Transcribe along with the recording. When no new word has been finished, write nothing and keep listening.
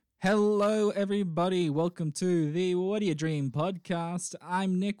Hello, everybody. Welcome to the What Do You Dream podcast.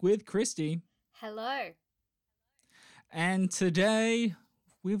 I'm Nick with Christy. Hello. And today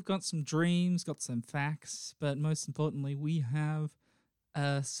we've got some dreams, got some facts, but most importantly, we have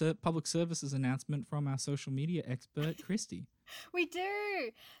a public services announcement from our social media expert, Christy. We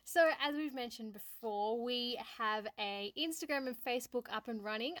do. So as we've mentioned before, we have a Instagram and Facebook up and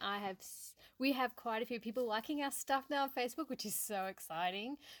running. We have quite a few people liking our stuff now on Facebook, which is so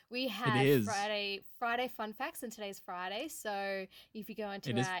exciting. We have Friday fun facts, and today's Friday. So if you go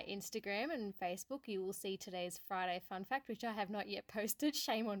onto our Instagram and Facebook, you will see today's Friday fun fact, which I have not yet posted.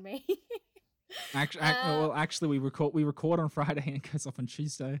 Shame on me. Actually, we record on Friday and it goes off on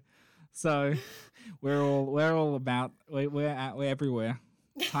Tuesday. So we're everywhere.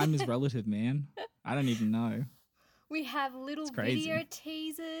 Time is relative, man. I don't even know. We have little video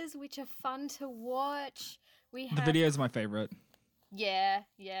teasers, which are fun to watch. The video is my favorite. Yeah,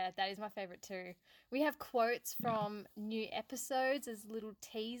 that is my favorite too. We have quotes from new episodes as little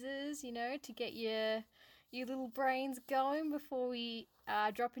teasers, to get your little brains going before we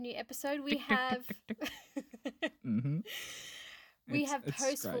drop a new episode. We have We have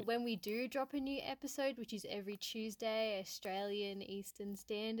posts for when we do drop a new episode, which is every Tuesday, Australian Eastern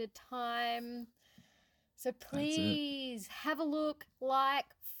Standard Time. So please have a look, like,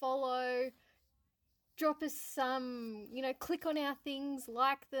 follow, drop us some, click on our things,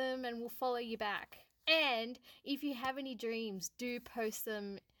 like them, and we'll follow you back. And if you have any dreams, do post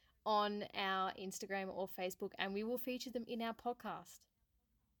them on our Instagram or Facebook, and we will feature them in our podcast.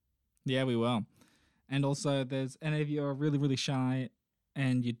 Yeah, we will. And also, and if you're really, really shy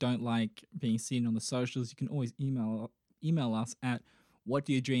and you don't like being seen on the socials, you can always email us at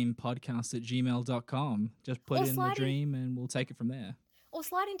whatdoyoudreampodcast@gmail.com. Just put in the dream and we'll take it from there. Or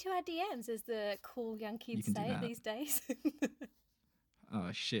slide into our DMs, as the cool young kids say these days.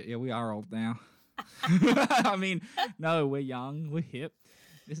 Oh, shit. Yeah, we are old now. I mean, no, we're young. We're hip.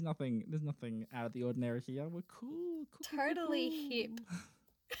 There's nothing out of the ordinary here. We're cool. Totally hip.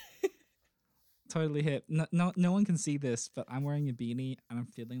 Totally hip. No one can see this, but I'm wearing a beanie and I'm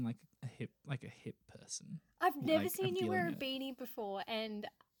feeling like a hip person. I've never seen you wear a beanie before, and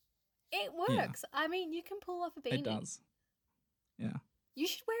it works. Yeah. I mean, you can pull off a beanie. It does. Yeah. You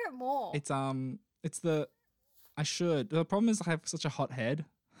should wear it more. I should. The problem is I have such a hot head,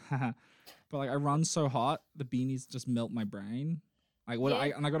 but I run so hot, the beanies just melt my brain. I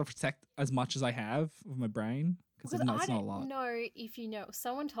got to protect as much as I have of my brain. Because it's not a lot. I don't know if you know.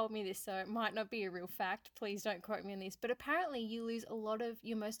 Someone told me this, so it might not be a real fact. Please don't quote me on this. But apparently you lose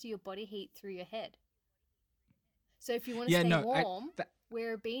most of your body heat through your head. So if you want to stay warm,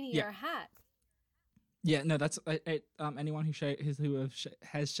 wear a beanie or a hat. Yeah, no, that's anyone who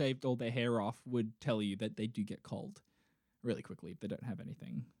has shaved all their hair off would tell you that they do get cold really quickly if they don't have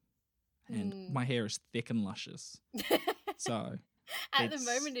anything. And my hair is thick and luscious. So at the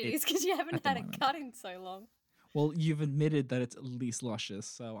moment it is, because you haven't had it cut in so long. Well, you've admitted that it's at least luscious,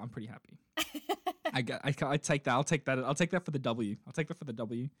 so I'm pretty happy. I take that. I'll take that. I'll take that for the W.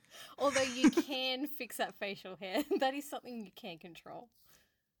 Although you can fix that facial hair, that is something you can control.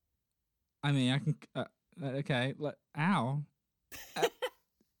 I mean, I can. Okay. Ow.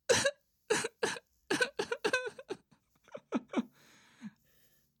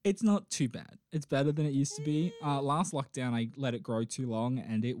 It's not too bad. It's better than it used to be. Last lockdown, I let it grow too long,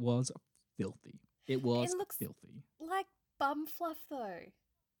 and it was filthy. It looks filthy. Like bum fluff, though.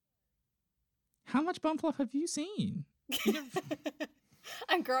 How much bum fluff have you seen?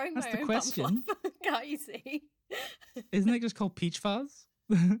 I'm growing my own bum fluff. Can't you see? Isn't it just called peach fuzz?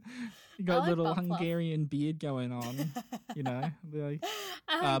 You got a little Hungarian beard going on. A Hungarian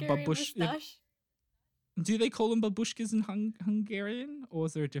moustache. Do they call them babushkas in Hungarian, or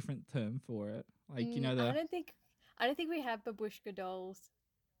is there a different term for it? I don't think we have babushka dolls.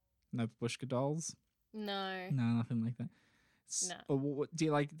 No babushka dolls? No, nothing like that. No. What do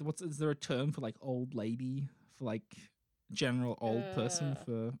you like? Is there a term for old lady, for general old person,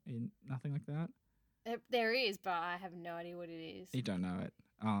 for nothing like that? There is, but I have no idea what it is. You don't know it?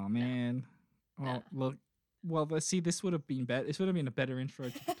 Oh man. No. Well, look. See, this would have been better. This would have been a better intro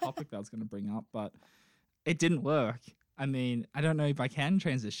to the topic that I was going to bring up, but it didn't work. I mean, I don't know if I can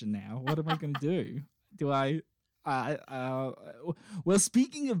transition now. What am I going to do? Do I? Well,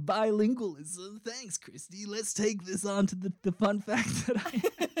 speaking of bilingualism, thanks, Christy. Let's take this on to the fun fact that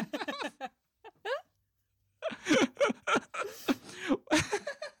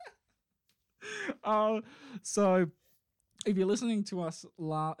I so if you're listening to us,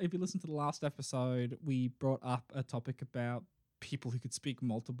 if you listen to the last episode, we brought up a topic about people who could speak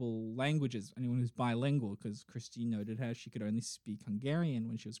multiple languages, anyone who's bilingual, because Christy noted how she could only speak Hungarian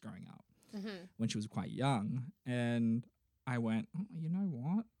when she was growing up, when she was quite young. And I went, oh, you know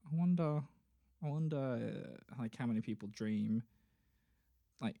what? I wonder like how many people dream,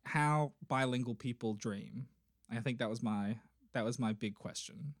 like how bilingual people dream. I think that was my big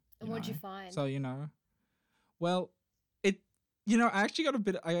question. And what'd you find? So, well, I actually got a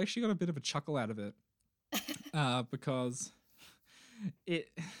bit of a chuckle out of it, because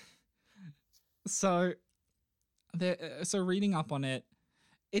so reading up on it,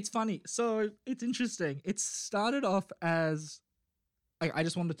 it's funny. So it's interesting. It started off as I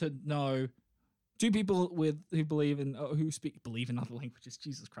just wanted to know, do people who believe in other languages,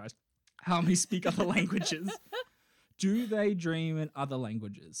 Jesus Christ, how many speak other languages? Do they dream in other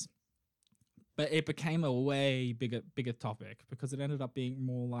languages? But it became a way bigger topic, because it ended up being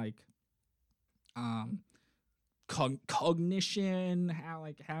more like cognition,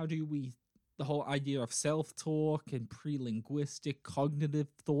 how do we, the whole idea of self-talk and pre-linguistic cognitive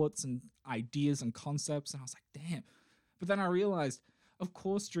thoughts and ideas and concepts. And I was like, damn. But then I realized, of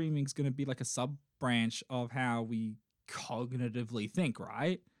course, dreaming is going to be like a sub-branch of how we cognitively think,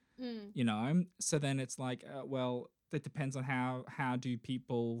 right? So then it's like, well, that depends on how do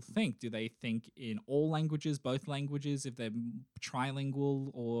people think. Do they think in all languages, both languages, if they're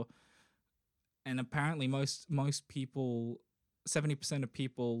trilingual, and apparently most people, 70% of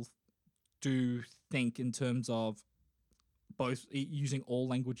people do think in terms of both using all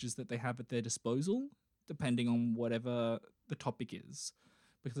languages that they have at their disposal, depending on whatever the topic is,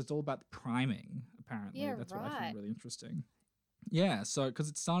 because it's all about the priming, apparently. Yeah, that's right. what I find really interesting. Yeah, so because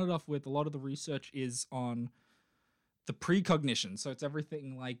it started off with, a lot of the research is on the precognition. So it's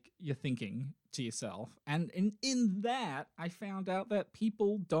everything like you're thinking to yourself. And in that, I found out that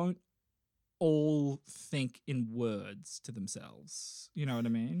people don't all think in words to themselves. You know what I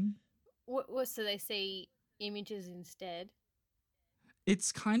mean? What so they see images instead?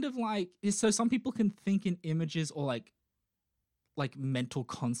 It's kind of like, so some people can think in images or like mental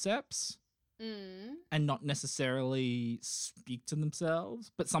concepts. And not necessarily speak to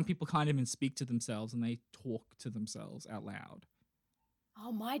themselves, but some people can't even speak to themselves, and they talk to themselves out loud.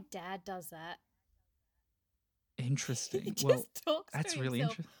 Oh, my dad does that. Interesting. He well, just talks that's to really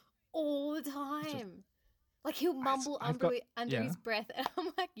himself interesting. all the time. Like he'll mumble under his breath, and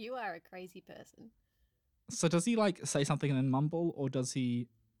I'm like, you are a crazy person. So does he like say something and then mumble, or does he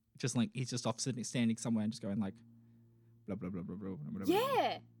just like, he's just off standing somewhere and just going like blah blah blah blah blah blah?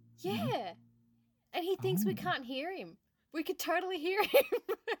 Yeah. Yeah. And he thinks we can't hear him. We could totally hear him.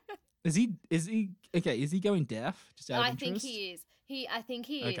 Is he okay? Is he going deaf? Just out of interest? I think he is. I think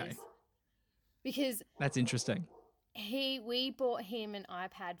he is. Because that's interesting. We bought him an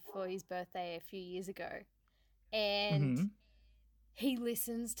iPad for his birthday a few years ago, and he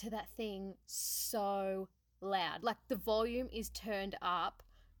listens to that thing so loud. Like the volume is turned up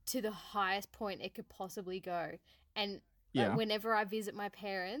to the highest point it could possibly go, and like, whenever I visit my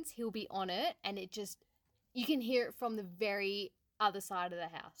parents, he'll be on it, and you can hear it from the very other side of the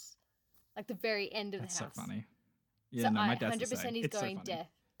house, like the very end of the house. That's so funny. Yeah, so no, my dad's 100% the same. He's going deaf.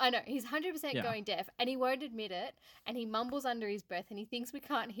 I know, he's 100% going deaf, and he won't admit it, and he mumbles under his breath, and he thinks we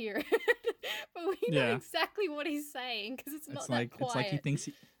can't hear it, but we know exactly what he's saying, because it's not that quiet. It's like he thinks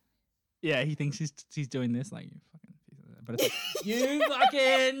he thinks he's doing this, like, you fucking piece of that. But it's like, you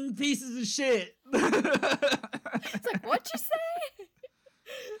fucking pieces of shit. It's like, what'd you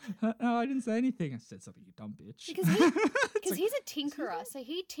say? No, I didn't say anything. I said something, you dumb bitch. Because he's a tinkerer, so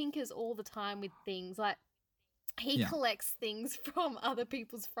he tinkers all the time with things. Like, he collects things from other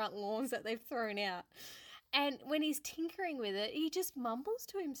people's front lawns that they've thrown out. And when he's tinkering with it, he just mumbles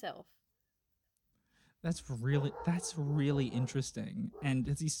to himself. That's really interesting. And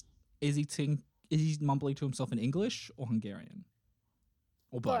is he mumbling to himself in English or Hungarian?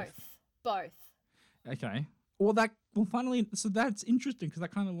 Or both? Both. Okay. Finally, so that's interesting, because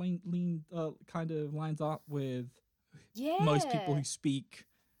that kind of lines up with most people who speak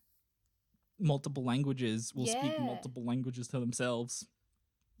multiple languages will speak multiple languages to themselves.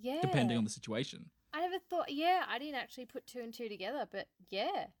 Yeah. Depending on the situation. I never thought. Yeah, I didn't actually put two and two together, but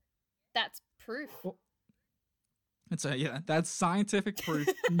yeah, that's proof. Well, that's scientific proof.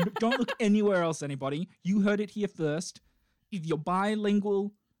 Don't look anywhere else, anybody. You heard it here first. If you're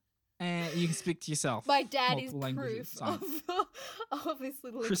bilingual, you can speak to yourself. My dad is proof of this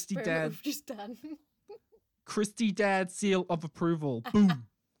little Christy experiment we've just done. Christy Dad seal of approval. Boom.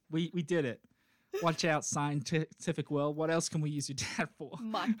 We did it. Watch out, scientific world. What else can we use your dad for?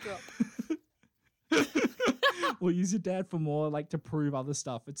 Mic drop. We'll use your dad for more, like, to prove other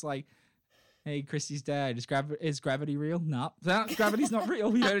stuff. It's like, Hey, Christy's dad, is gravity real? No, gravity's not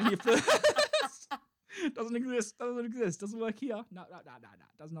real. We heard it here first. Doesn't exist. Doesn't work here. No.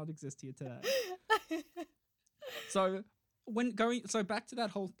 Does not exist here today. So back to the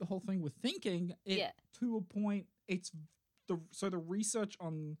whole thing with thinking, to a point, it's the research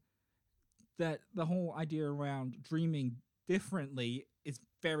on that, the whole idea around dreaming differently is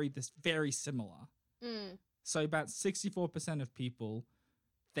very similar. So about 64% of people,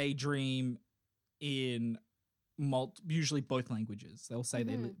 they dream in usually both languages. They'll say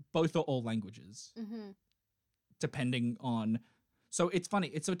both or all languages, depending on. So it's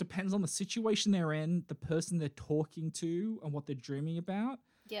funny. So it depends on the situation they're in, the person they're talking to, and what they're dreaming about.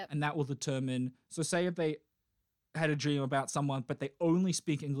 Yep. And that will determine. So say if they had a dream about someone, but they only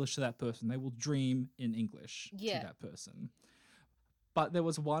speak English to that person, they will dream in English to that person. But there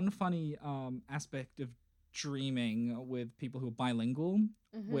was one funny aspect of dreaming with people who are bilingual,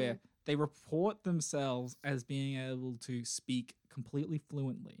 where they report themselves as being able to speak completely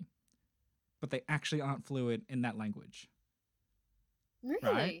fluently, but they actually aren't fluent in that language. Really?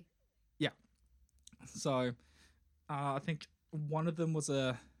 Right? Yeah. So I think one of them was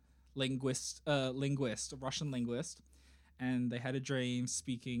a Russian linguist, and they had a dream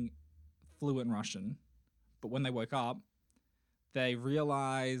speaking fluent Russian. But when they woke up, they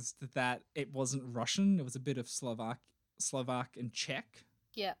realized that it wasn't Russian. It was a bit of Slovak and Czech.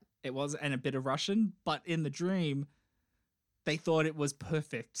 Yeah. It was, and a bit of Russian. But in the dream, they thought it was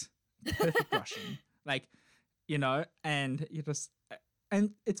perfect Russian. Like, and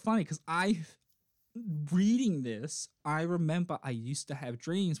and it's funny because reading this, I remember I used to have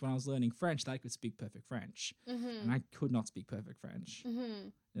dreams when I was learning French that I could speak perfect French, and I could not speak perfect French.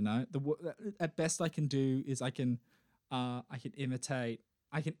 At best I can do is I can imitate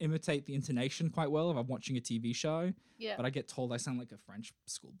the intonation quite well if I'm watching a TV show. Yeah. But I get told I sound like a French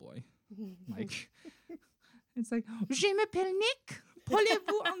schoolboy. Like, it's like, je m'appelle Nick.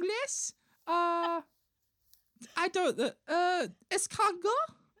 Parlez-vous anglais? I don't.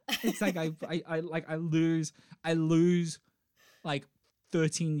 Escargot. It's like I lose like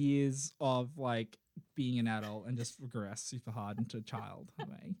 13 years of like being an adult and just regress super hard into a child.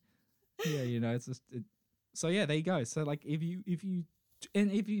 Yeah, it's just. So yeah, there you go. So like if you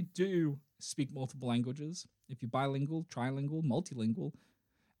do speak multiple languages, if you're bilingual, trilingual, multilingual,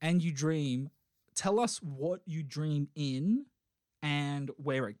 and you dream, tell us what you dream in and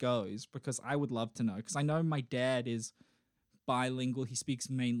where it goes, because I would love to know, because I know my dad is bilingual. He speaks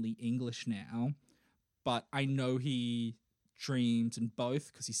mainly English now, but I know he dreams in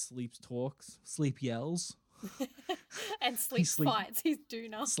both because he sleep yells. And sleep fights. He's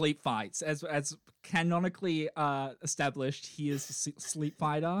Duna. Sleep fights. As canonically established, he is a sleep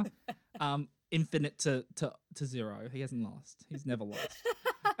fighter. Infinite to zero. He hasn't lost. He's never lost.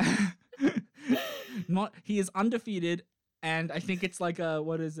 He is undefeated, and I think it's like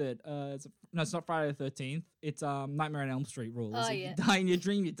what is it? It's not Friday the 13th. It's Nightmare on Elm Street rules. Oh, if yeah. you die in your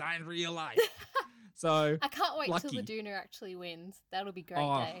dream, you die in real life. So I can't wait lucky. till the Duna actually wins. That'll be a great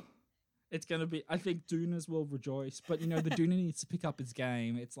day. It's going to be, I think Dunas will rejoice, but the Duna needs to pick up his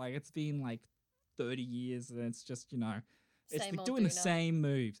game. It's like, it's been like 30 years and it's just, it's like doing Duna. the same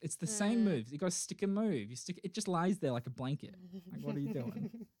moves. It's the same moves. You got to stick a move. It just lies there like a blanket. Like, what are you doing?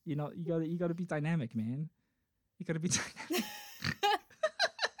 You got to be dynamic, man. You got to be dynamic.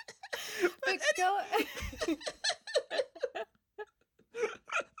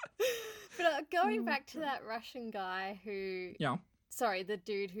 But going back to that Russian guy who... Yeah. Sorry, the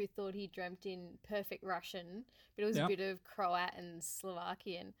dude who thought he dreamt in perfect Russian, but it was a bit of Croat and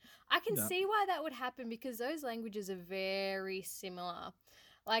Slovakian. I can see why that would happen because those languages are very similar.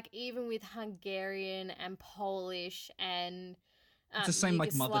 Like even with Hungarian and Polish and it's the same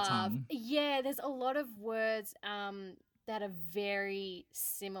like mother tongue. Yeah, there's a lot of words that are very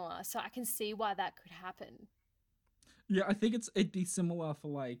similar. So I can see why that could happen. Yeah, I think it'd be similar for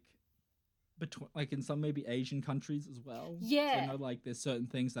like between like in some maybe Asian countries as well. Yeah. So, like there's certain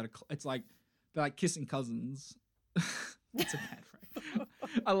things that are it's like they're like kissing cousins. That's a bad phrase.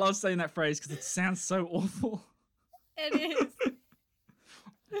 I love saying that phrase because it sounds so awful. It is.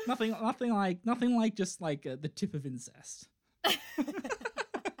 nothing like just like the tip of incest.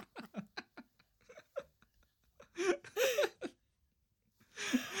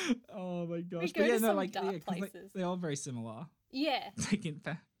 Oh my gosh! We go to some dark places. They're all very similar. Yeah.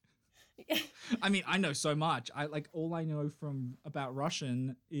 I mean, I know so much. All I know about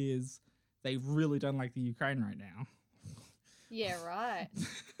Russian is they really don't like the Ukraine right now. Yeah, right.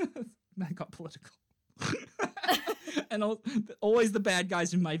 That got political. And always the bad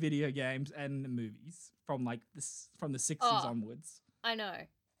guys in my video games and the movies from the 60s onwards. I know.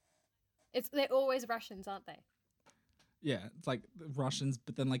 They're always Russians, aren't they? Yeah, it's like the Russians,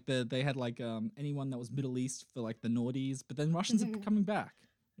 but then like they had like anyone that was Middle East for like the noughties, but then Russians are coming back.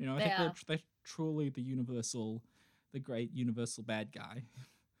 You know, I think they're truly the great universal bad guy.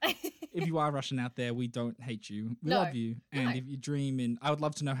 If you are Russian out there, we don't hate you. We love you. And if you dream I would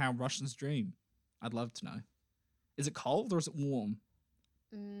love to know how Russians dream. I'd love to know. Is it cold or is it warm?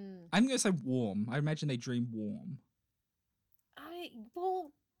 I'm going to say warm. I imagine they dream warm.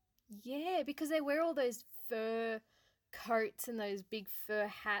 Well, yeah, because they wear all those fur coats and those big fur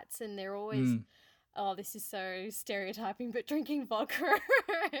hats, and they're always oh, this is so stereotyping, but drinking vodka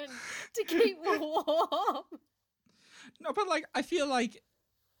to keep warm. No, but like I feel like,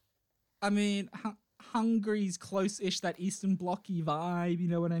 I mean, Hungary's close-ish, that Eastern Blocky vibe. You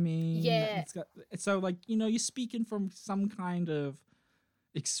know what I mean? Yeah. So like, you know, you're speaking from some kind of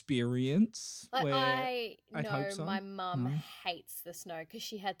experience. Like I know so. my mum hates the snow because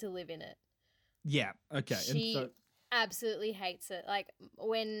she had to live in it. Yeah. Okay. She absolutely hates it. Like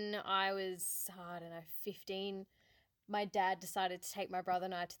when I was, I don't know, 15, my dad decided to take my brother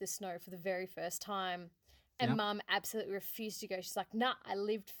and I to the snow for the very first time. And Mum absolutely refused to go. She's like, nah, I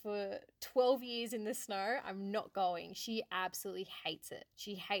lived for 12 years in the snow. I'm not going. She absolutely hates it.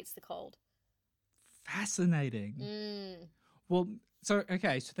 She hates the cold. Fascinating. Well, so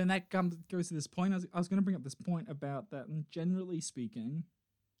then that goes to this point. I was going to bring up this point about that. And generally speaking,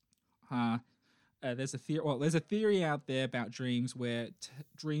 there's a theory out there about dreams where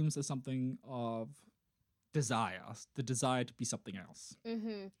dreams are something of desire, the desire to be something else.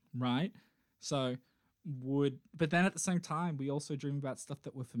 Right? So but then at the same time, we also dream about stuff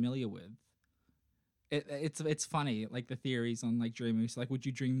that we're familiar with. It's funny, like the theories on like dreaming. So like, would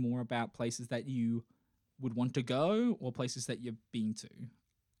you dream more about places that you would want to go or places that you've been to?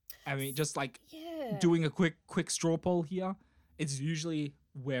 I mean, just like doing a quick straw poll here, it's usually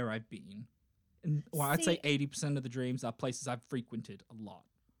where I've been. And I'd say 80% of the dreams are places I've frequented a lot.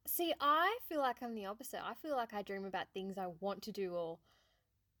 See, I feel like I'm the opposite. I feel like I dream about things I want to do or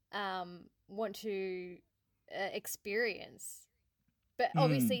want to experience. But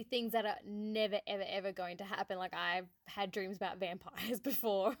obviously things that are never, ever, ever going to happen. Like I've had dreams about vampires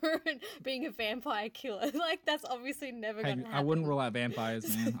before and being a vampire killer. Like that's obviously never going to happen. I wouldn't rule out vampires,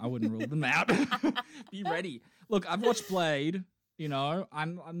 man. I wouldn't rule them out. Be ready. Look, I've watched Blade. You know,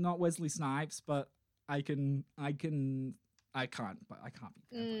 I'm not Wesley Snipes, but I can't be vampires,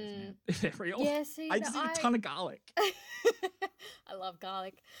 man. They're real. Yeah, see, I just eat a ton of garlic. I love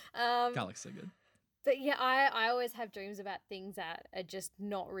garlic. Garlic's so good. But yeah, I always have dreams about things that are just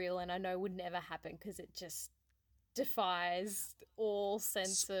not real and I know would never happen because it just defies all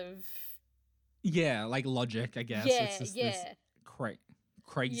sense of... Yeah, like logic, I guess. Yeah, it's just this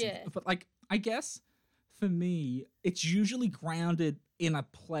crazy. Yeah. But like, I guess for me, it's usually grounded in a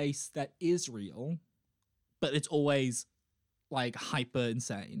place that is real, but it's always like hyper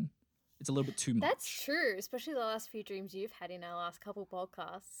insane. It's a little bit too much. That's true, especially the last few dreams you've had in our last couple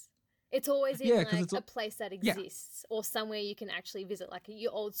podcasts. It's always in like a place that exists or somewhere you can actually visit, like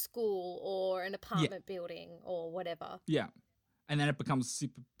your old school or an apartment building or whatever. Yeah. And then it becomes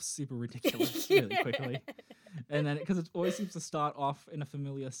super, super ridiculous really quickly. And then, because it always seems to start off in a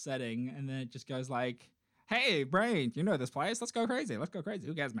familiar setting and then it just goes like, hey, brain, you know this place? Let's go crazy.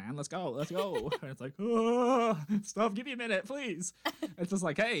 Who cares, man? Let's go. And it's like, oh, stop, give me a minute, please. It's just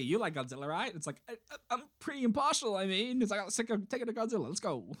like, hey, you like Godzilla, right? It's like, I'm pretty impartial, I mean. It's like, I'm sick of taking a Godzilla. Let's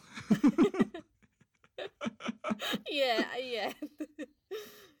go. Yeah.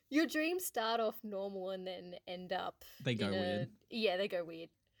 Your dreams start off normal and then end up... They go weird. Yeah, they go weird.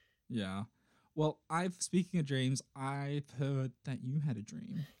 Yeah. Well, speaking of dreams, I've heard that you had a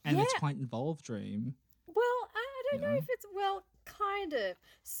dream. And it's quite an involved dream. Well, I don't know if it's, kind of.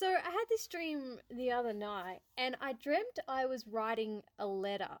 So I had this dream the other night and I dreamt I was writing a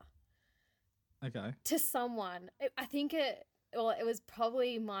letter. Okay. To someone. I think it was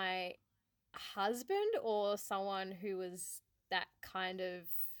probably my husband or someone who was that kind of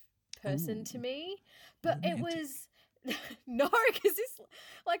person to me. But romantic. It was... No, because this,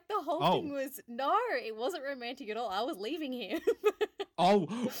 like, the whole thing was, no, it wasn't romantic at all. I was leaving him. Oh,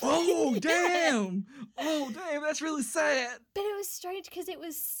 damn. Oh, damn, that's really sad. But it was strange because it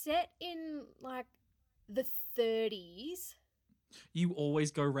was set in, like, the 30s. You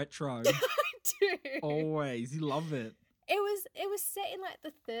always go retro. I do. Always. You love it. It was set in, like,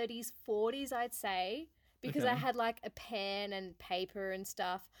 the 30s, 40s, I'd say, because I had, like, a pen and paper and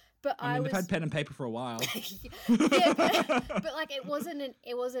stuff. But I mean, they've had pen and paper for a while. Yeah, but like it wasn't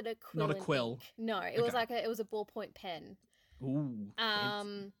a quill. Not a quill. Ink. No, it was like it was a ballpoint pen. Ooh.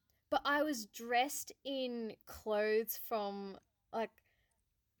 But I was dressed in clothes from like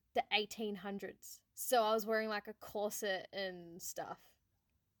the 1800s. So I was wearing like a corset and stuff.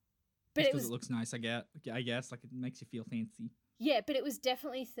 But it looks nice, I guess. Like, it makes you feel fancy. Yeah, but it was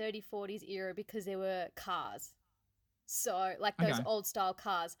definitely 30s, 40s era because there were cars. So, like those old style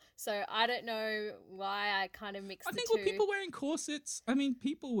cars. So I don't know why I kind of mixed the two. I think were people wearing corsets? I mean,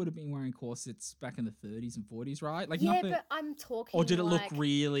 people would have been wearing corsets back in the 30s and 40s, right? Like, yeah, but I'm talking. Or did it look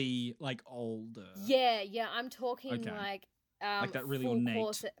really like older? Yeah, I'm talking like that really full ornate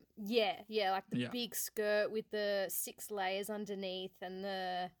corset. Yeah, like the big skirt with the 6 layers underneath and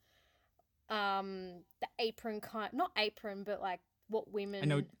the apron not apron, but like what women. I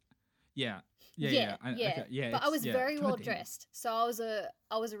know. Yeah. But I was very well dressed, so I was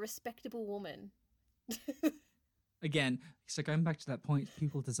a respectable woman. Again, so going back to that point,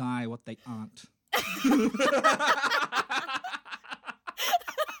 people desire what they aren't.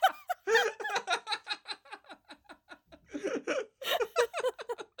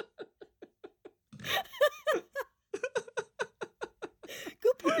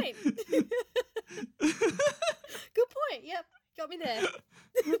 Good point. Good point. Yep, got me there.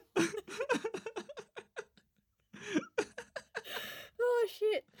 Oh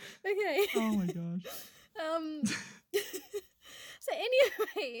shit. Okay. Oh my gosh. So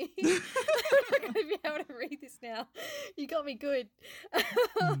anyway, I'm not gonna be able to read this now. You got me good.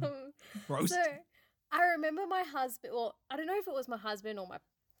 Roast. So I remember my husband. Well, I don't know if it was my husband or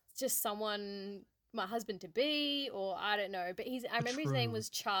my husband to be, or I don't know. But I remember his name was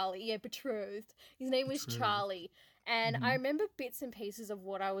Charlie. Yeah, betrothed. His name was Charlie. And I remember bits and pieces of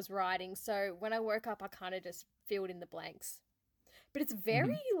what I was writing. So when I woke up, I kind of just filled in the blanks. But it's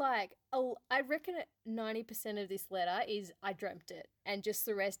very like, I reckon 90% of this letter is I dreamt it. And just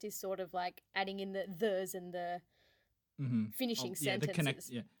the rest is sort of like adding in the thes and the finishing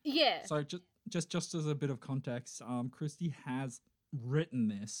sentences. Yeah. So just as a bit of context, Christy has written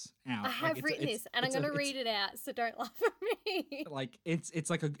this out. I have written this, and I'm going to read it out, so don't laugh at me. Like it's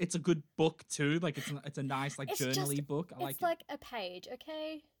a good book too. Like it's a nice like journaly book. It's like a page,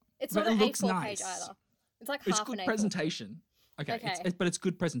 okay? It's not an A4 page either. It's like half an A4 presentation. Okay. But it's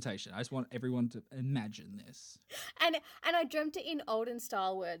good presentation. I just want everyone to imagine this. And I dreamt it in olden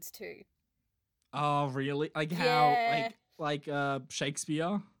style words too. Oh really? Like how like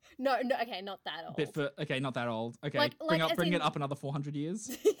Shakespeare? No, okay, not that old. Not that old. Okay, bring it up another 400 years.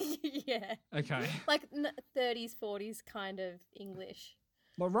 Yeah. Okay. Like 30s, 40s kind of English.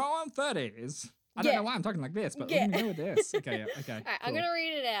 The wrong 30s. I don't know why I'm talking like this, but let me go with this. Okay, okay. All right, cool. I'm going to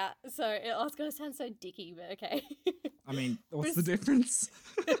read it out. So it's going to sound so dicky, but okay. I mean, what's the difference?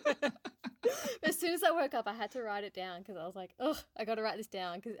 As soon as I woke up, I had to write it down because I was like, oh, I got to write this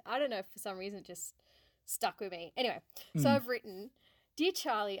down because I don't know, for some reason it just stuck with me. Anyway, so I've written... Dear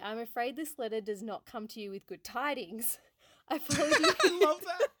Charlie, I'm afraid this letter does not come to you with good tidings. I followed you. I love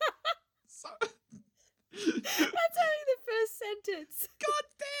that. That's only the first sentence. God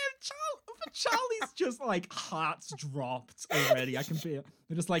damn, Charlie's just like hearts dropped already. I can feel.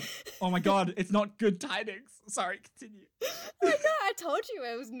 They're just like, oh my god, it's not good tidings. Sorry, continue. I know. I told you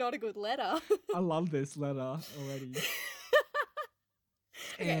it was not a good letter. I love this letter already.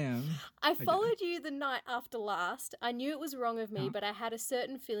 Damn. I followed you the night after last. I knew it was wrong of me, but I had a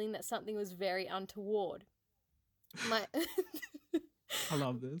certain feeling that something was very untoward. I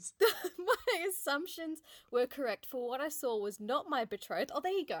love this. My assumptions were correct, for what I saw was not my betrothed. Oh,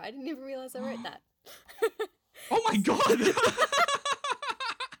 there you go. I didn't even realize I wrote that. Oh my god!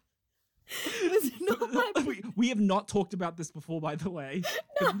 Was not my we have not talked about this before, by the way.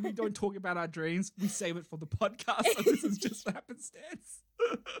 No. We don't talk about our dreams. We save it for the podcast, so this is just happenstance.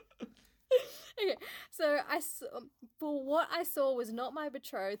 Okay, so for what I saw was not my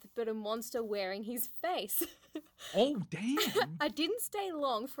betrothed, but a monster wearing his face. Oh, damn. I didn't stay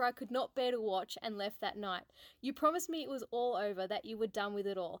long, for I could not bear to watch, and left that night. You promised me it was all over, that you were done with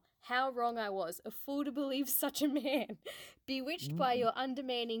it all. How wrong I was, a fool to believe such a man. Bewitched by your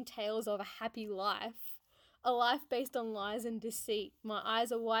undemanding tales of a happy life. A life based on lies and deceit. My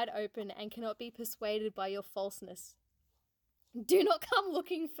eyes are wide open and cannot be persuaded by your falseness. Do not come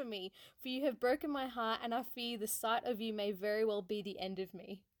looking for me, for you have broken my heart, and I fear the sight of you may very well be the end of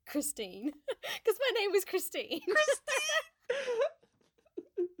me. Christine. Because my name was Christine.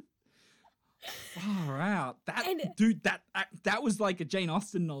 Far out. That was like a Jane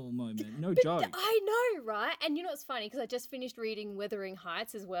Austen novel moment. No joke. I know, right? And you know what's funny? Because I just finished reading Wuthering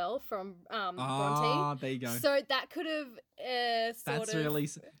Heights as well from Bronte. Ah, there you go. So that could have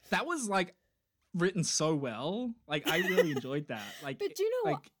that was like written so well. Like I really enjoyed that. Like, but do you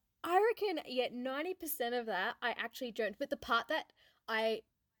know what? I reckon 90% of that I actually dreamt. But the part that I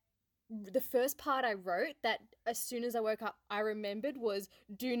the first part I wrote that as soon as I woke up, I remembered was,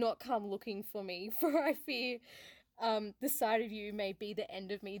 do not come looking for me, for I fear the sight of you may be the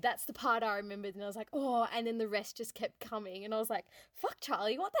end of me. That's the part I remembered, and I was like, oh, and then the rest just kept coming, and I was like, fuck,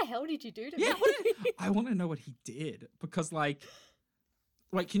 Charlie, what the hell did you do to me? I want to know what he did, because like,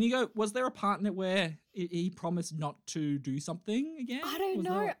 wait, can you go, was there a part in it where he promised not to do something again? I don't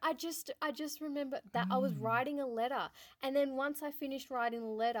know. I just remember that I was writing a letter, and then once I finished writing the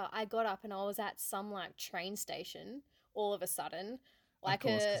letter, I got up and I was at some like train station all of a sudden. Like,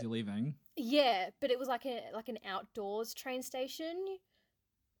 of course, because you're leaving. Yeah, but it was like an outdoors train station.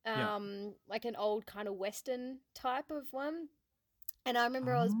 Like an old kind of Western type of one. And I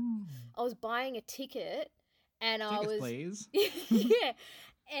remember I was buying a ticket, and Tickets, please. Yeah,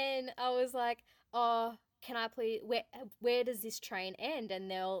 and I was like, oh, can I please, where does this train end?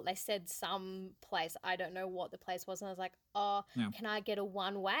 And they said some place, I don't know what the place was, and I was like, oh, can I get a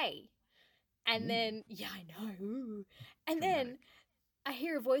one-way? And then, yeah, I know. Ooh. And then I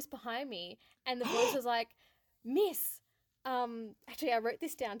hear a voice behind me, and the voice was like, Miss, actually I wrote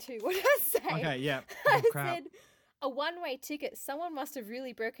this down too. What did I say? Okay, yeah. I said, a one-way ticket. Someone must have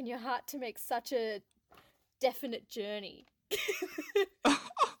really broken your heart to make such a definite journey. And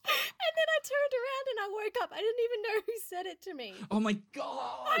then I turned around and I woke up. I didn't even know who said it to me. Oh my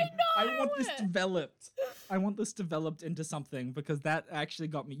God. I know. I want this developed. I want this developed into something, because that actually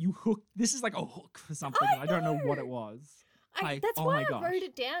got me. You hooked. This is like a hook for something. I don't know what it was. That's why I wrote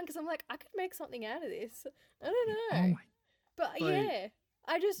it down, because I'm like, I could make something out of this. I don't know. But yeah,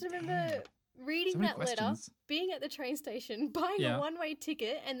 I just remember reading that letter, being at the train station, buying a one-way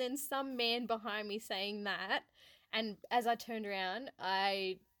ticket, and then some man behind me saying that. And as I turned around,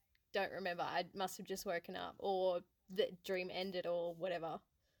 I don't remember. I must have just woken up, or the dream ended, or whatever.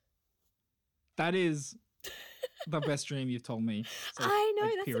 That is the best dream you've told me. So, I know,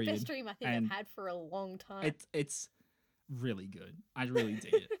 that's the best dream I think I've had for a long time. It's really good. I really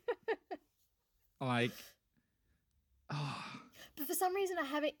dig it. Like, oh. But for some reason, I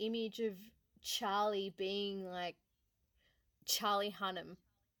have an image of Charlie being like Charlie Hunnam.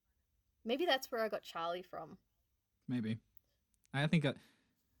 Maybe that's where I got Charlie from. Maybe. I think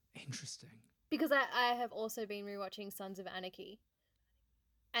interesting. Because I have also been rewatching Sons of Anarchy,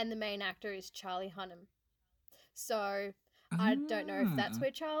 and the main actor is Charlie Hunnam. So I don't know if that's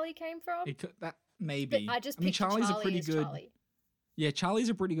where Charlie came from. It could, that maybe. But I mean, Charlie's Charlie a pretty good. Charlie. Yeah, Charlie's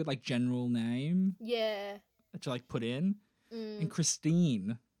a pretty good like general name. Yeah. That you like put in. And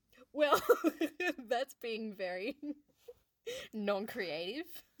Christine. Well, that's being very non-creative.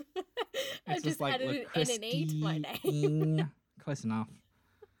 I just like, added an N&E to my name. Close enough.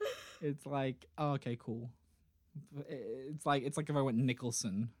 It's like, oh, okay, cool. It's like if I went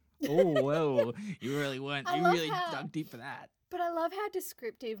Nicholson. Oh, well, you really dug deep for that. But I love how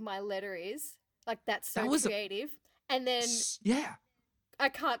descriptive my letter is. Like, that's so creative. And then I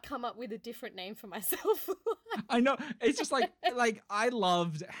can't come up with a different name for myself. I know. It's just like I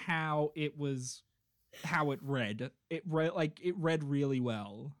loved how it read. It read really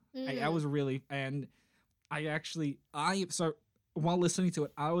well. I was really, and so while listening to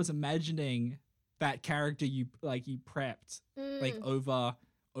it, I was imagining that character you prepped like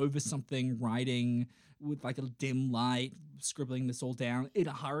over something, writing with like a dim light, scribbling this all down in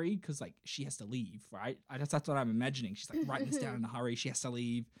a hurry because like she has to leave, right? That's what I'm imagining. She's like writing this down in a hurry. She has to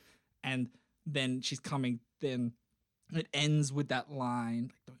leave, and then she's coming. Then it ends with that line,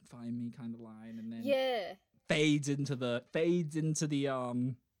 like "Don't find me" kind of line, and then fades into the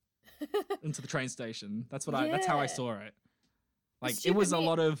into the train station. That's what that's how I saw it. Like it was a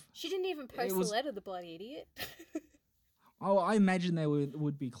lot of. She didn't even post the letter, the bloody idiot. Oh, I imagine they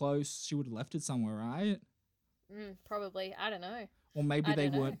would be close. She would have left it somewhere, right? Probably. I don't know. Or maybe they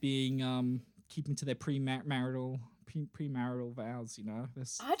weren't being keeping to their premarital vows. You know.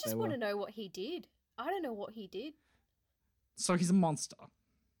 I just want to know what he did. I don't know what he did. So he's a monster.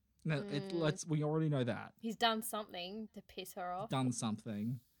 We already know that. He's done something to piss her off. Done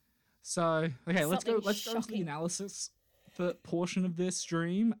something. So okay, let's go into the analysis portion of this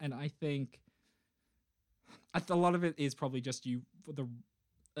stream, and I think a lot of it is probably just you for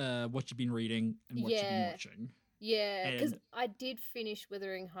the what you've been reading and what you've been watching. Yeah, because I did finish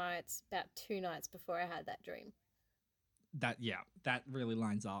Wuthering Heights about 2 nights before I had that dream. That really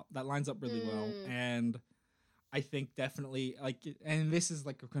lines up. That lines up really well, and I think definitely and this is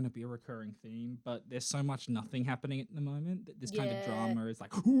like going to be a recurring theme, but there's so much nothing happening at the moment that this kind of drama is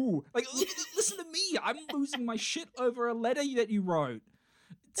like, ooh, like listen to me, I'm losing my shit over a letter that you wrote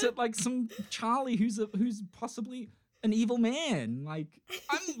to like some Charlie who's possibly an evil man. Like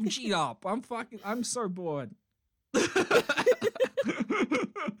I'm G'd up. I'm so bored.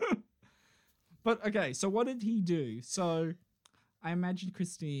 But okay, so what did he do? So I imagine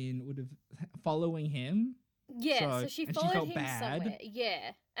Christine would have following him. Yeah, so she followed him bad. somewhere.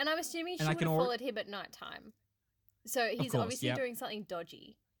 Yeah. And I'm assuming she And would have followed him at nighttime. So he's obviously doing something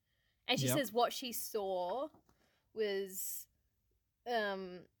dodgy. And she says what she saw was a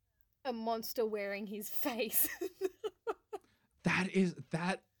monster wearing his face. That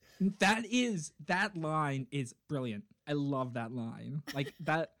line is brilliant. I love that line. Like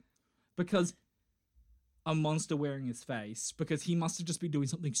that, because a monster wearing his face, because he must have just been doing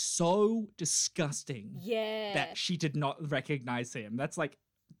something so disgusting that she did not recognize him. That's like,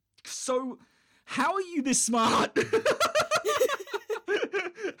 so how are you this smart?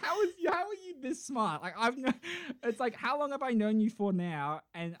 How are you this smart? Like it's like, how long have I known you for now?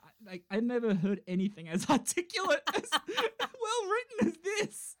 And like I've never heard anything as articulate as well written as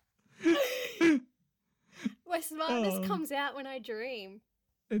this. My smartness comes out when I dream.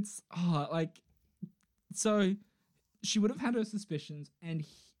 It's so she would have had her suspicions, and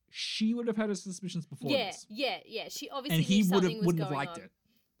she would have had her suspicions before this. Yeah. She obviously and he knew something was wouldn't going have liked on. it.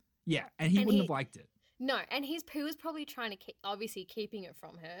 Yeah, and he wouldn't have liked it. No, and he was probably trying to keeping it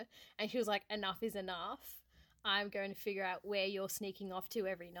from her, and she was like, "Enough is enough. I'm going to figure out where you're sneaking off to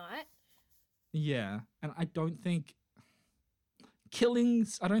every night." Yeah, and I don't think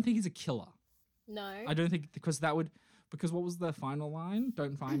he's a killer. No. I don't think, because what was the final line?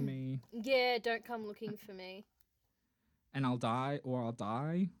 Don't find me. Yeah, don't come looking for me. And I'll die.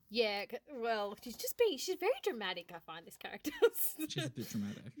 Yeah, well, she's very dramatic, I find, this character. She's a bit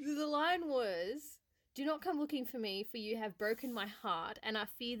dramatic. The line was, "Do not come looking for me, for you have broken my heart, and I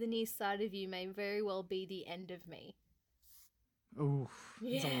fear the near sight of you may very well be the end of me." Ooh,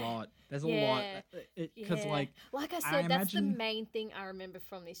 there's a lot. There's a lot. Because, like I said, that's the main thing I remember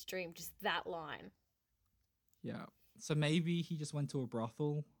from this dream, just that line. Yeah. So maybe he just went to a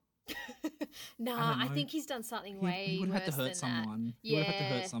brothel. Nah, I think he's done something way he would have worse had to hurt someone. That. He would have had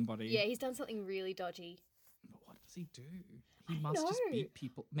to hurt somebody. Yeah, he's done something really dodgy. But what does he do? He must just beat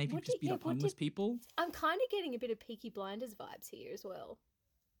people. Maybe just beat up homeless people. I'm kind of getting a bit of Peaky Blinders vibes here as well.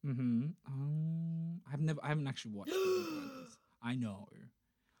 Mm-hmm. I haven't actually watched Peaky Blinders. I know.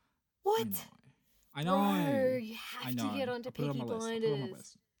 What? I know. Bro, you have to get onto Peaky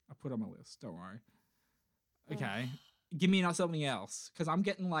Blinders. I put it on my list. Don't worry. Okay. Give me something else, because I'm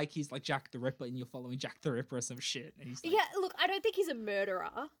getting like he's like Jack the Ripper, and you're following Jack the Ripper or some shit. And he's like, yeah, look, I don't think he's a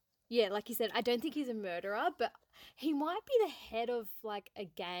murderer. Yeah, like you said, I don't think he's a murderer, but he might be the head of like a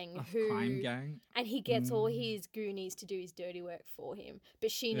gang, crime gang, and he gets all his goonies to do his dirty work for him.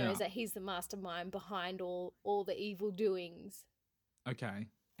 But she knows that he's the mastermind behind all the evil doings. Okay,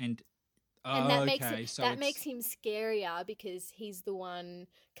 and that makes him scarier, because he's the one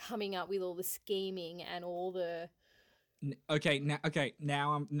coming up with all the scheming and all the.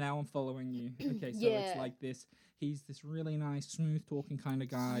 Now I'm following you. Okay, so it's like this. He's this really nice, smooth talking kind of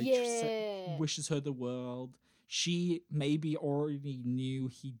guy. Yeah. Wishes her the world. She maybe already knew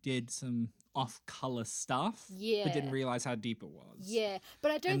he did some off-color stuff. Yeah. But didn't realize how deep it was. Yeah, but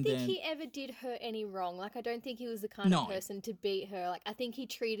I don't think he ever did her any wrong. Like, I don't think he was the kind of person to beat her. Like, I think he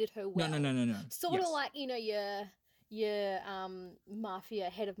treated her well. No. Sort of like, your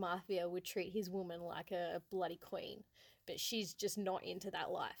head of mafia would treat his woman like a bloody queen. But she's just not into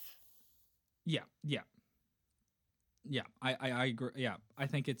that life. Yeah, I agree. Yeah, I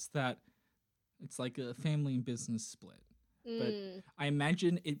think it's like a family and business split. But I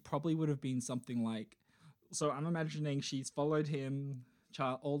imagine it probably would have been something like, so I'm imagining she's followed him,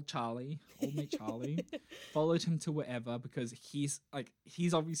 old mate Charlie, followed him to wherever, because he's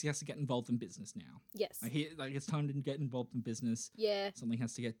obviously has to get involved in business now. Yes. It's time to get involved in business. Yeah. Something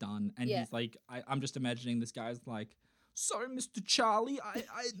has to get done. And he's like, I'm just imagining this guy's like, "Sorry, Mr. Charlie,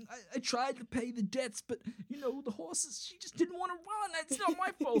 I tried to pay the debts, but, the horses, she just didn't want to run. It's not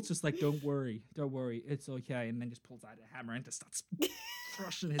my fault." It's just like, don't worry, it's okay. And then just pulls out a hammer and just starts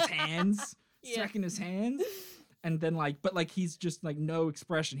crushing his hands, smacking his hands. And then he's just like no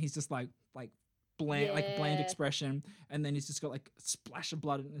expression. He's just like bland, like bland expression. And then he's just got like a splash of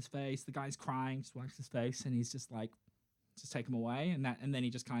blood in his face. The guy's crying, just wipes his face, and he's just like, just take him away. And then he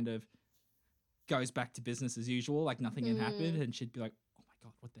just kind of goes back to business as usual, like nothing had happened, and she'd be like, "Oh my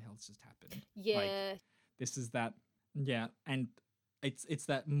god, what the hell's just happened?" Yeah, like, this is that. Yeah, and it's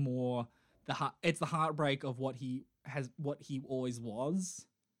that more it's the heartbreak of what he always was,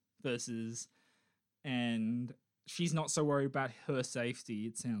 versus, and she's not so worried about her safety.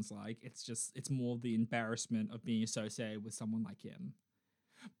 It sounds like it's more the embarrassment of being associated with someone like him.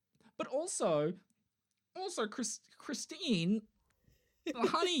 But also Christine.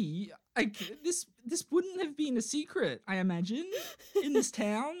 Honey, this wouldn't have been a secret, I imagine, in this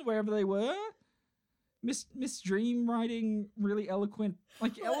town, wherever they were. Miss Dream writing really eloquent,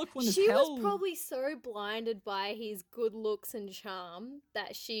 eloquent as she hell. She was probably so blinded by his good looks and charm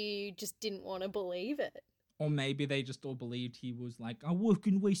that she just didn't want to believe it. Or maybe they just all believed he was like, I work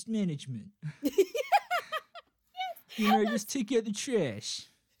in waste management. Yes. Just take out the trash.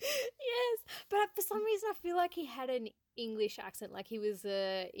 Yes, but for some reason I feel like he had an English accent, like he was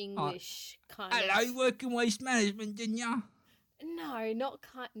a English kind of. Hello, you work in waste management, didn't you? No, not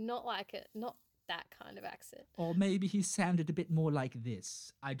like it, not that kind of accent. Or maybe he sounded a bit more like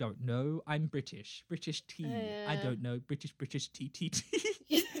this. I don't know. I'm British tea. I don't know. British tea.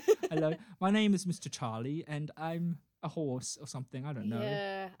 Hello, my name is Mr. Charlie, and I'm a horse or something. I don't know.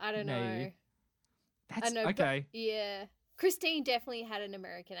 Yeah, I don't know. That's okay. Yeah. Christine definitely had an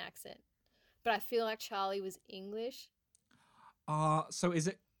American accent, but I feel like Charlie was English. So is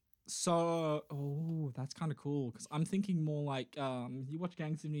it? So, that's kind of cool, because I'm thinking more like, you watch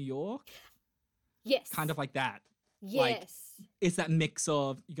Gangs of New York? Yes. Kind of like that. Yes. It's that mix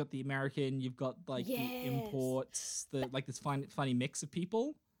of, you got the American, you've got the imports, this funny mix of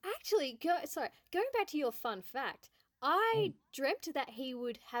people. Actually, going back to your fun fact, I dreamt that he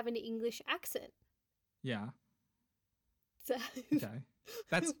would have an English accent. Yeah. So... Okay.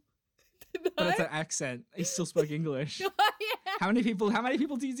 That's... No? But it's an accent. He still spoke English. Yeah. How many English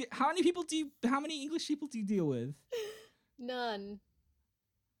people do you deal with? None.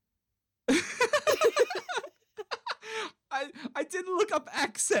 I didn't look up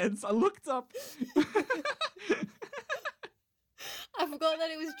accents. I looked up. I forgot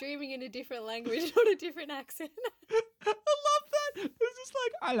that it was dreaming in a different language, not a different accent. I love that. It was just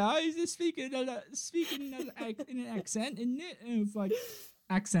like, hello, is this speaking in an accent, isn't it? And it's like,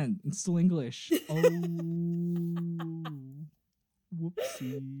 accent, it's still English. Oh,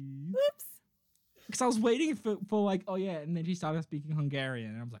 whoopsie. Whoops. Because I was waiting for like, oh yeah, and then she started speaking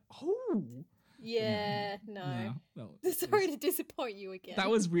Hungarian, and I was like, oh. Yeah, no. Yeah, well, sorry to disappoint you again.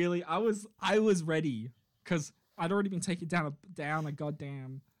 That was really, I was ready, because I'd already been taken down a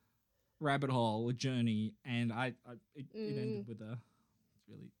goddamn rabbit hole, a journey, and it ended with a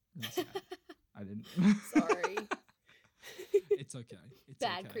really sad. I didn't. Sorry. It's okay. It's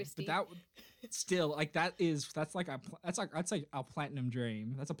bad, okay. Christy. But that still, like, I'd say our platinum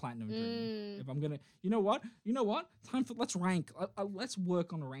dream. That's a platinum dream. If I'm gonna, you know what? Let's rank. Let's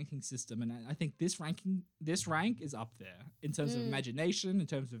work on a ranking system, and I think this rank is up there in terms of imagination, in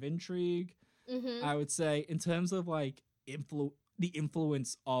terms of intrigue. Mm-hmm. I would say in terms of like the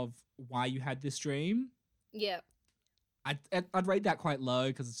influence of why you had this dream. Yeah. I'd rate that quite low,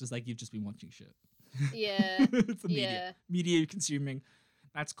 because it's just like you've just been watching shit. Yeah. It's the media consuming.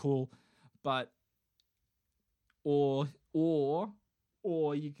 That's cool, but or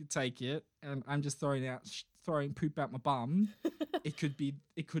you could take it, and I'm just throwing poop out my bum. it could be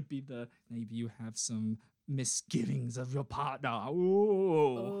the, maybe you have some misgivings of your partner.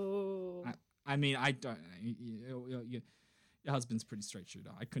 Oh. I mean, I don't know. Your husband's pretty straight shooter.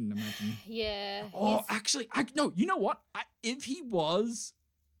 I couldn't imagine. Yeah. Oh, actually, no. You know what? If he was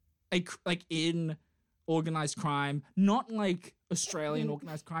in organized crime, not like Australian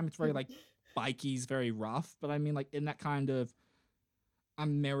organized crime, it's very like bikies, very rough, but I mean like in that kind of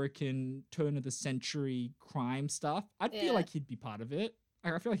American turn of the century crime stuff, I'd feel like he'd be part of it.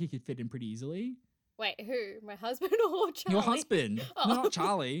 I feel like he could fit in pretty easily. Wait, who? My husband or Charlie? Your husband. Oh. No, not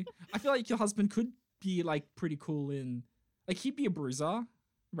Charlie. I feel like your husband could be like pretty cool in, like, he'd be a bruiser,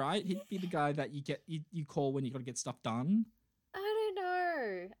 right? He'd be the guy that you call when you got to get stuff done. I don't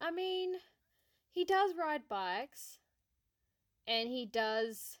know. I mean, he does ride bikes, and he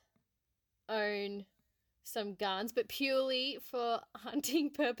does own some guns, but purely for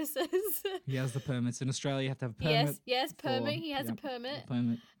hunting purposes. He has the permits. In Australia, you have to have a permit. Yes, permit. He has a permit.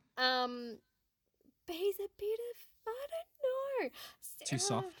 But he's a bit of, I don't know. Too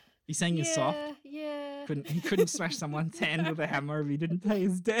soft. He's saying he's soft. Yeah. He couldn't smash someone's hand with a hammer if he didn't pay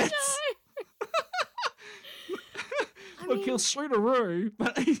his debts. No. Look, he'll shoot a roo,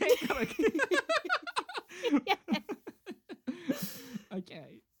 but he ain't gonna.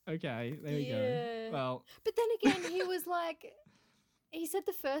 Okay, there we go. Well, but then again, he was like, he said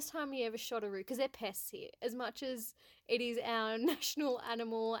the first time he ever shot a roo, because they're pests here, as much as it is our national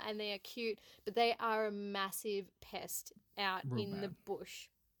animal and they are cute, but they are a massive pest out in the bush,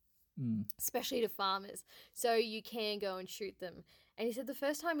 especially to farmers. So you can go and shoot them. And he said the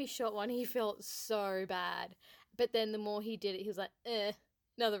first time he shot one, he felt so bad. But then the more he did it, he was like,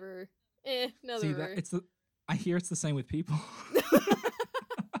 another roo, another roo. I hear it's the same with people.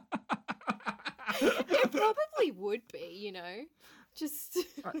 It probably would be, you know. Just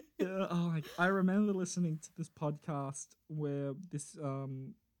I remember listening to this podcast where this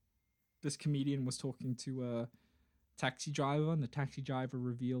this comedian was talking to a taxi driver, and the taxi driver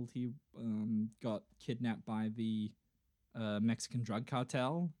revealed he got kidnapped by the Mexican drug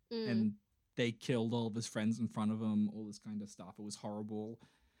cartel, and they killed all of his friends in front of him, all this kind of stuff. It was horrible.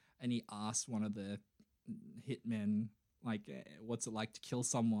 And he asked one of the hitmen, like, what's it like to kill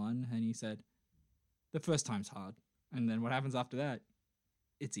someone? And he said, the first time's hard. And then what happens after that?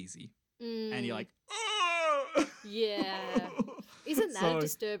 It's easy. And you're like, oh! Yeah. Isn't that a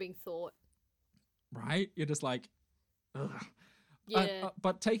disturbing thought? Right? You're just like, ugh. Yeah.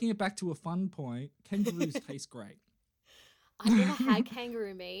 But taking it back to a fun point, kangaroos taste great. I've never had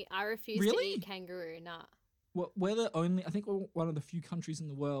kangaroo meat. I refuse to Really? eat kangaroo. Nah. Well, we're the only, I think we're one of the few countries in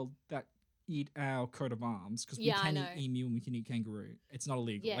the world that eat our coat of arms, because we can eat emu and we can eat kangaroo. It's not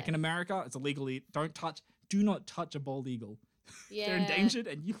illegal. Yeah. Like in America, it's illegal to eat. Do not touch a bald eagle. Yeah. They're endangered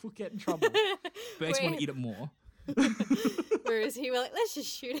and you will get in trouble. But I just want to eat it more. Whereas he was like, let's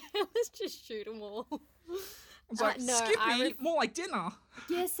just shoot it. Let's just shoot them all. I was like, no, Skippy, more like dinner.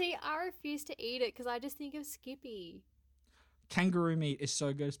 Yeah, see, I refuse to eat it because I just think of Skippy. Kangaroo meat is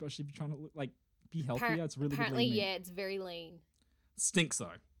so good, especially if you're trying to be healthy. It's really apparently, good. Apparently, yeah, it's very lean. Stinks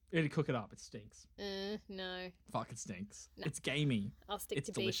though. You had to cook it up. It stinks. No. Fuck, it stinks. No. It's gamey. I'll stick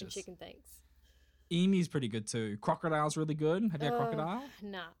to beef and chicken, thanks. Emu's pretty good too. Crocodile's really good. Have you had crocodile?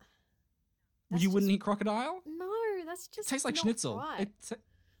 Nah. You wouldn't eat crocodile? No, that's just it tastes like schnitzel. Right.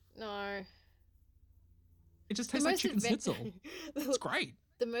 No. It just tastes like chicken schnitzel. It's great.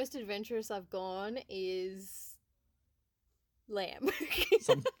 The most adventurous I've gone is lamb.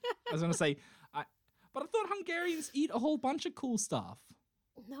 I was going to say, but I thought Hungarians eat a whole bunch of cool stuff.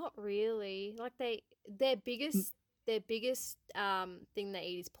 Not really. Like their biggest thing they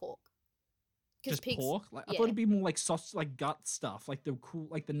eat is pork. Just pigs, pork? Like I thought it'd be more like sausage, like gut stuff, like the cool,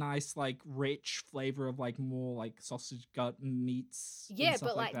 like the nice, like rich flavor of like more like sausage gut meats. Yeah,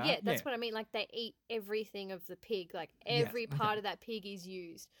 but like that. That's what I mean. Like they eat everything of the pig. Like every part of that pig is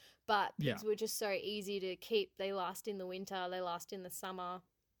used. But pigs were just so easy to keep. They last in the winter. They last in the summer.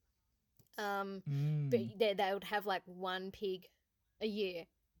 But they would have like one pig a year,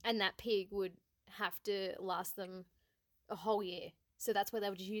 and that pig would have to last them a whole year. So that's why they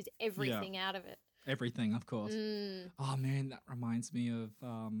would just use everything out of it. Everything, of course. Oh man, that reminds me of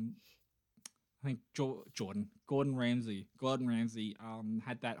I think Gordon Ramsay. Gordon Ramsay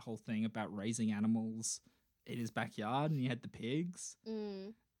had that whole thing about raising animals in his backyard, and he had the pigs.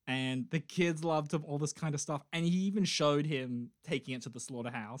 And the kids loved him, all this kind of stuff. And he even showed him taking it to the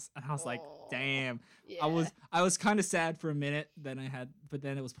slaughterhouse. And I was like, damn. Yeah. I was kind of sad for a minute. But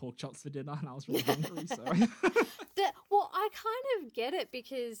then it was pork chops for dinner, and I was really hungry. So well, I kind of get it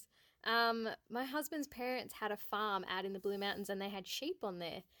because my husband's parents had a farm out in the Blue Mountains, and they had sheep on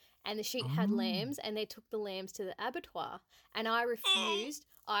there. And the sheep had lambs, and they took the lambs to the abattoir. And I refused.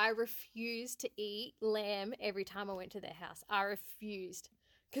 I refused to eat lamb every time I went to their house. I refused.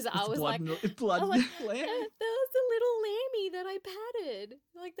 Because I was like, lamb. That was the little lammy that I patted.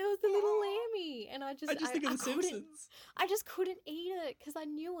 Like, that was the little lammy. And I just think of The Simpsons. I just couldn't eat it because I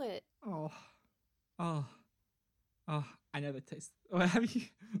knew it. Oh, I know the taste. Oh, have you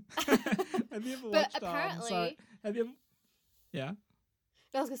ever watched apparently, have you ever? Yeah.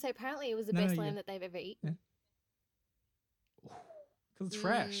 I was going to say, apparently it was the best lamb that they've ever eaten. Because it's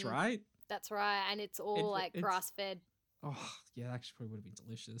fresh, right? That's right. And it's all grass-fed. Oh, yeah, that actually probably would have been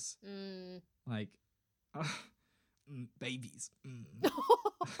delicious. Like, babies.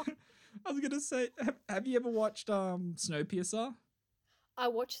 I was going to say, have you ever watched Snowpiercer? I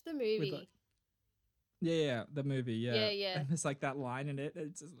watched the movie. The movie, yeah. Yeah. And there's like that line in it, and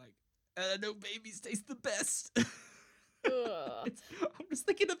it's just like, no babies taste the best. I'm just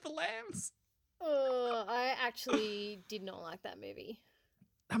thinking of the lambs. I actually did not like that movie.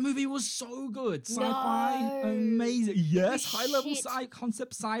 That movie was so good. Sci-fi, amazing. Yes, high-level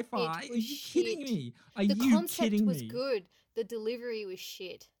concept sci-fi. Are you kidding me? The concept was good. The delivery was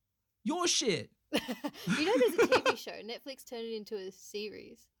shit. Your shit. You know there's a TV show. Netflix turned it into a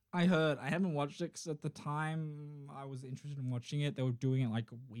series. I heard. I haven't watched it because at the time I was interested in watching it. They were doing it like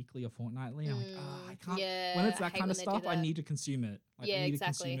weekly or fortnightly. I'm like, I can't. Yeah, when it's that kind of stuff, I need to consume it. Like, yeah,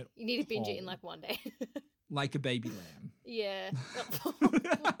 exactly. You need to binge it in like one day. Like a baby lamb. Yeah.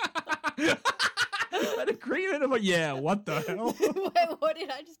 That agreement of what the hell? Wait, what did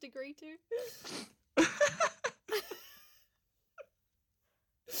I just agree to?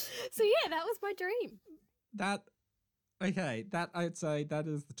 So yeah, that was my dream. That I'd say that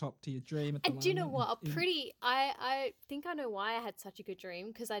is the top tier dream at the moment. Do you know what? I think I know why I had such a good dream,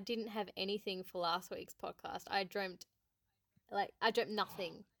 because I didn't have anything for last week's podcast. I dreamt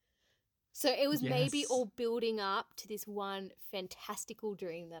nothing. So it was maybe Yes. all building up to this one fantastical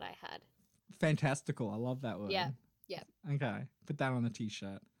dream that I had. Fantastical. I love that word. Yeah. Yeah. Okay. Put that on a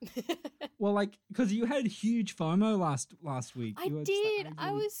t-shirt. Well, like, because you had huge FOMO last week. I You were did. just, like,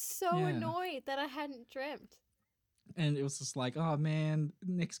 I was so yeah. annoyed that I hadn't dreamt. And it was just like, oh man,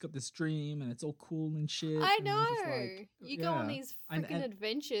 Nick's got this dream and it's all cool and shit. I and I'm know. just like, You go on yeah. these freaking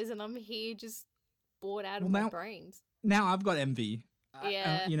adventures and I'm here just bored out of Well, my now- brains. Now I've got envy.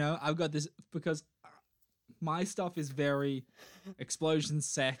 Yeah. You know, I've got this because my stuff is very explosion,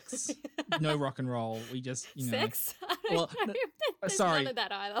 sex, no rock and roll. We just, you know. Sex? I don't Well, know. There's sorry. none of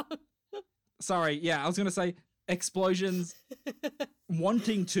that either. Sorry, yeah, I was going to say explosions,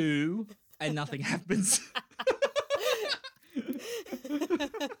 wanting to, and nothing happens.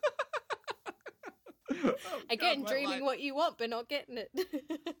 Again, dreaming what you want but not getting it.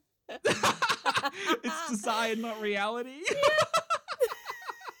 It's desire, not reality.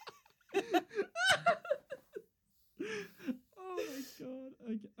 Oh my god.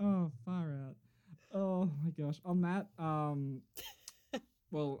 Okay. Oh, far out. Oh my gosh. On that,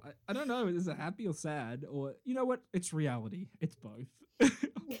 well, I don't know. Is it happy or sad? Or, you know what? It's reality. It's both.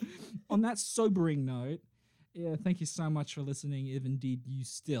 On that sobering note, yeah, thank you so much for listening, if indeed you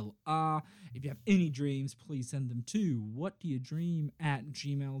still are. If you have any dreams, please send them to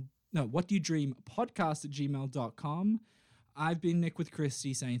whatdoyoudreampodcast@gmail.com. I've been Nick with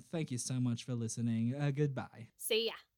Christy saying thank you so much for listening. Goodbye. See ya.